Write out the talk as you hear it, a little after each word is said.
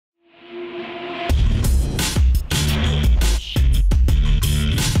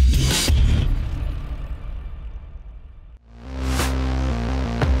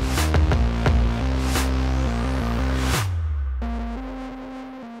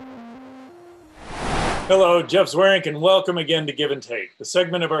Hello, Jeff Zwerink, and welcome again to Give and Take, the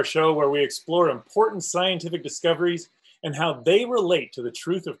segment of our show where we explore important scientific discoveries and how they relate to the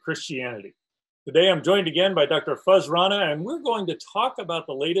truth of Christianity. Today, I'm joined again by Dr. Fazale Rana, and we're going to talk about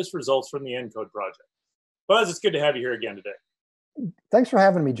the latest results from the ENCODE project. Fuz, it's good to have you here again today. Thanks for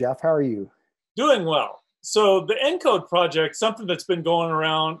having me, Jeff. How are you? Doing well. So the ENCODE project, something that's been going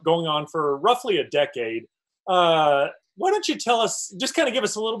on for roughly a decade. Why don't you tell us, just kind of give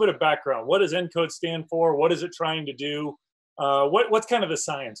us a little bit of background. What does ENCODE stand for? What is it trying to do? What's kind of the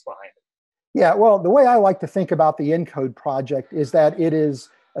science behind it? Yeah, well, the way I like to think about the ENCODE project is that it is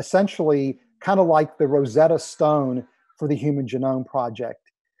essentially kind of like the Rosetta Stone for the Human Genome Project,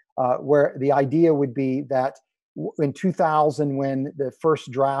 where the idea would be that in 2000, when the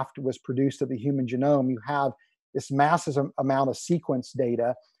first draft was produced of the human genome, you have this massive amount of sequence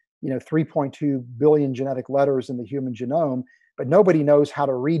data, 3.2 billion genetic letters in the human genome, but nobody knows how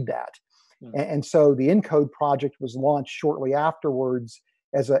to read that. And so the ENCODE project was launched shortly afterwards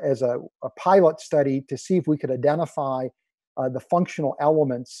as a pilot study to see if we could identify the functional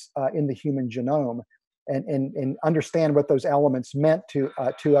elements in the human genome and understand what those elements meant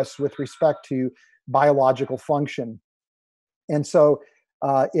to us with respect to biological function. And so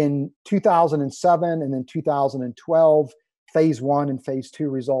in 2007 and then 2012, phase 1 and phase 2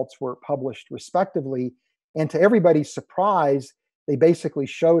 results were published respectively. And to everybody's surprise, they basically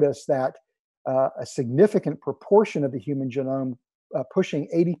showed us that a significant proportion of the human genome, pushing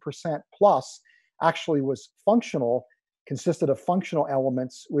 80% plus, actually was functional, consisted of functional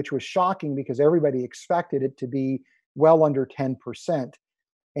elements, which was shocking because everybody expected it to be well under 10%.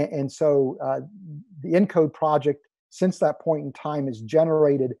 And so the ENCODE project, since that point in time, has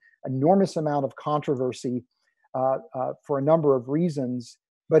generated enormous amount of controversy for a number of reasons.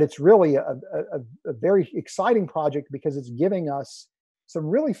 But it's really a very exciting project because it's giving us some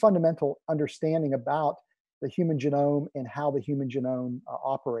really fundamental understanding about the human genome and how the human genome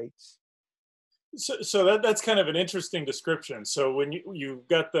operates. So that's kind of an interesting description. So when you've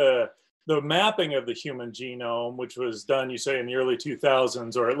got the mapping of the human genome, which was done, you say, in the early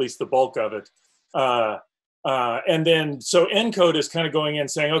 2000s, or at least the bulk of it. And then, so ENCODE is kind of going in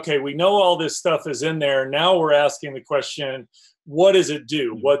saying, okay, we know all this stuff is in there. Now we're asking the question, what does it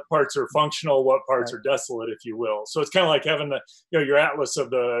do? What parts are functional? What parts are desolate, if you will? So it's kind of like having your atlas of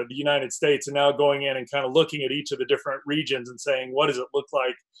the United States and now going in and kind of looking at each of the different regions and saying, what does it look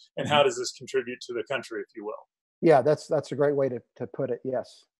like? And how does this contribute to the country, if you will? Yeah, that's a great way to put it.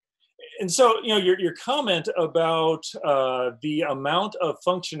 Yes. And so, your comment about the amount of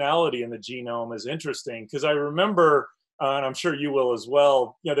functionality in the genome is interesting because I remember, and I'm sure you will as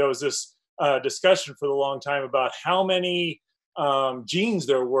well, there was this discussion for a long time about how many genes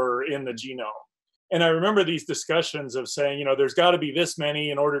there were in the genome. And I remember these discussions of saying, there's got to be this many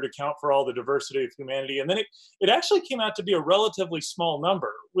in order to count for all the diversity of humanity. And then it actually came out to be a relatively small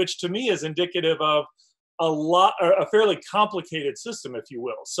number, which to me is indicative of a fairly complicated system, if you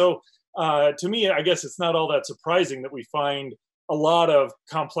will. So to me, I guess it's not all that surprising that we find a lot of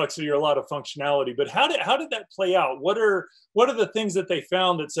complexity or a lot of functionality. But how did that play out? What are the things that they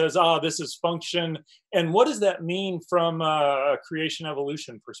found that says, this is function, and what does that mean from a creation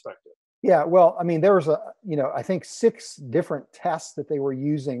evolution perspective? Yeah, well, I mean, there was I think 6 different tests that they were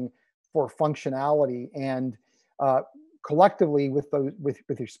using for functionality, and collectively with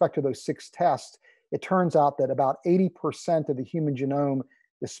respect to those 6 tests, it turns out that about 80% of the human genome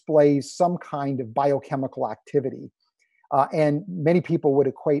displays some kind of biochemical activity. And many people would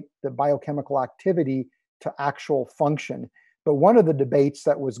equate the biochemical activity to actual function. But one of the debates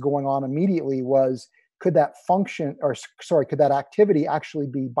that was going on immediately was, could that activity actually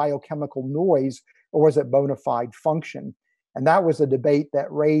be biochemical noise, or was it bona fide function? And that was a debate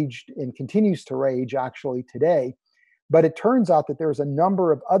that raged and continues to rage actually today. But it turns out that there's a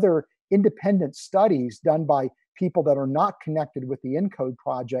number of other independent studies done by people that are not connected with the ENCODE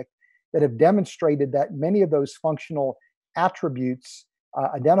project that have demonstrated that many of those functional attributes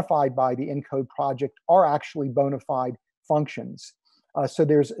identified by the ENCODE project are actually bona fide functions. So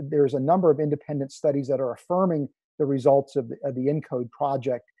there's a number of independent studies that are affirming the results of the ENCODE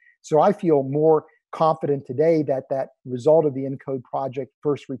project. So I feel more confident today that that result of the ENCODE project,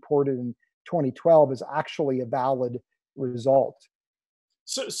 first reported in 2012, is actually a valid result.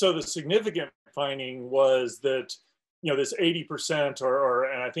 So the significant finding was that, this 80%,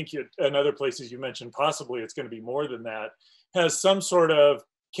 and I think in other places you mentioned possibly it's going to be more than that, has some sort of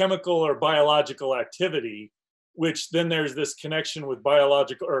chemical or biological activity, which then there's this connection with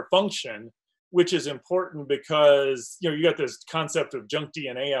biological or function, which is important because, you got this concept of junk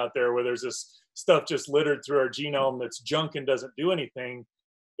DNA out there where there's this stuff just littered through our genome that's junk and doesn't do anything.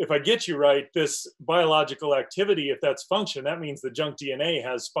 if I get you right, this biological activity, if that's function, that means the junk DNA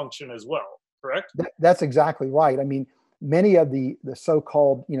has function as well, correct? That's exactly right. I mean, many of the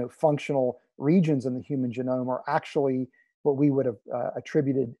so-called, functional regions in the human genome are actually what we would have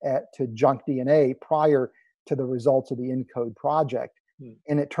attributed to junk DNA prior to the results of the ENCODE project. Hmm.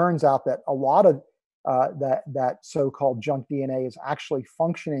 And it turns out that a lot of that so-called junk DNA is actually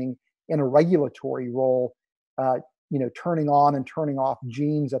functioning in a regulatory role, turning on and turning off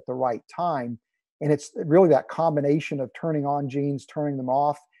genes at the right time. And it's really that combination of turning on genes, turning them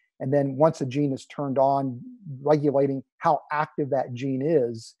off, and then once a gene is turned on, regulating how active that gene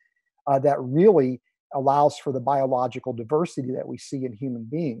is, that really allows for the biological diversity that we see in human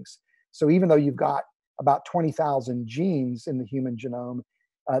beings. So even though you've got about 20,000 genes in the human genome,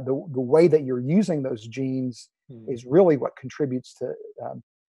 the way that you're using those genes Hmm. is really what contributes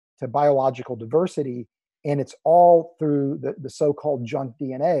to biological diversity. And it's all through the so-called junk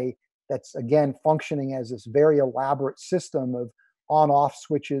DNA that's, again, functioning as this very elaborate system of on-off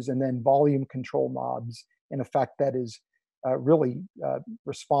switches and then volume control knobs, in effect, that is really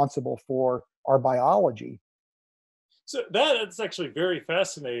responsible for our biology. So that's actually very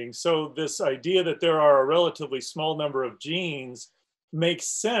fascinating. So this idea that there are a relatively small number of genes makes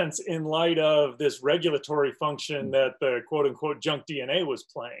sense in light of this regulatory function that the quote unquote junk DNA was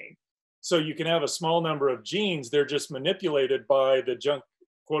playing. So you can have a small number of genes, they're just manipulated by the junk,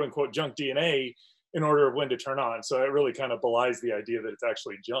 quote unquote junk DNA in order of when to turn on. So it really kind of belies the idea that it's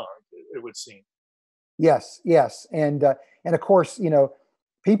actually junk, it would seem. Yes, yes, and of course,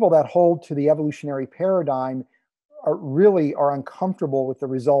 people that hold to the evolutionary paradigm are uncomfortable with the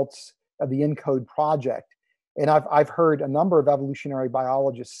results of the ENCODE project. And I've heard a number of evolutionary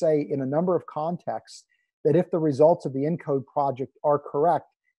biologists say in a number of contexts that if the results of the ENCODE project are correct,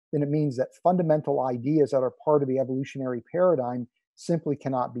 then it means that fundamental ideas that are part of the evolutionary paradigm simply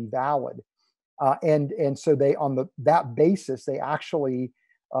cannot be valid. And so they, on that basis, they actually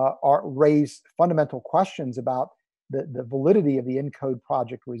raise fundamental questions about the validity of the ENCODE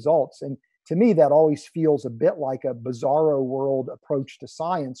project results. And to me, that always feels a bit like a bizarro world approach to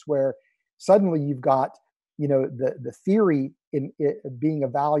science, where suddenly you've got, the theory being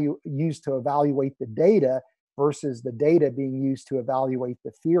used to evaluate the data versus the data being used to evaluate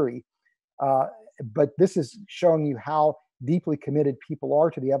the theory. But this is showing you how deeply committed people are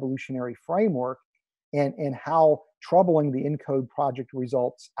to the evolutionary framework, and how troubling the ENCODE project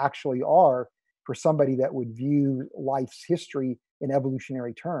results actually are for somebody that would view life's history in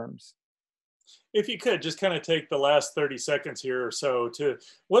evolutionary terms. If you could just kind of take the last 30 seconds here or so to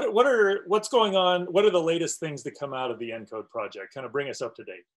what's going on, what are the latest things that come out of the ENCODE project? Kind of bring us up to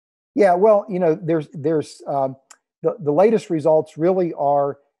date. Yeah, well, there's the latest results really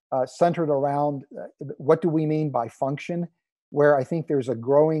are centered around what do we mean by function, where I think there's a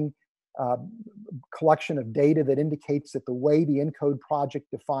growing uh, collection of data that indicates that the way the ENCODE project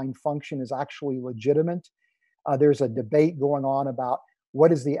defined function is actually legitimate. There's a debate going on about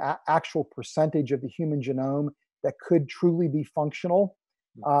what is the actual percentage of the human genome that could truly be functional.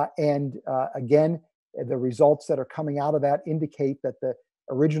 And again, the results that are coming out of that indicate that the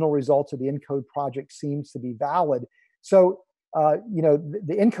original results of the ENCODE project seems to be valid. So,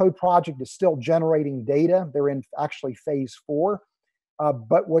 the ENCODE project is still generating data. They're in actually phase 4.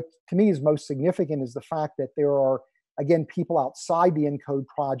 But what to me is most significant is the fact that there are, again, people outside the ENCODE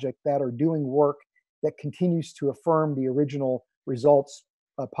project that are doing work that continues to affirm the original results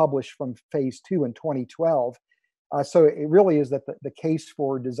published from phase 2 in 2012. So it really is that the case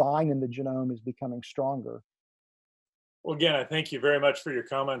for design in the genome is becoming stronger. Well, again, I thank you very much for your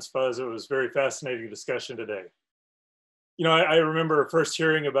comments, Fuzz. It was a very fascinating discussion today. I remember first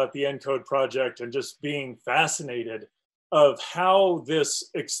hearing about the ENCODE project and just being fascinated of how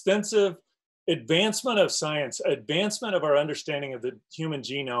this extensive advancement of science, advancement of our understanding of the human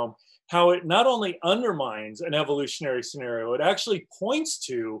genome, how it not only undermines an evolutionary scenario, it actually points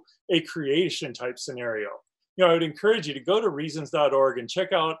to a creation type scenario. I would encourage you to go to reasons.org and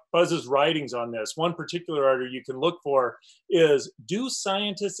check out Buzz's writings on this. One particular article you can look for is, Do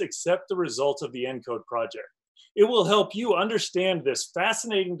Scientists Accept the Results of the ENCODE Project? It will help you understand this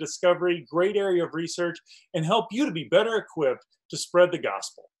fascinating discovery, great area of research, and help you to be better equipped to spread the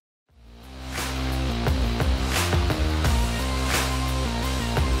gospel.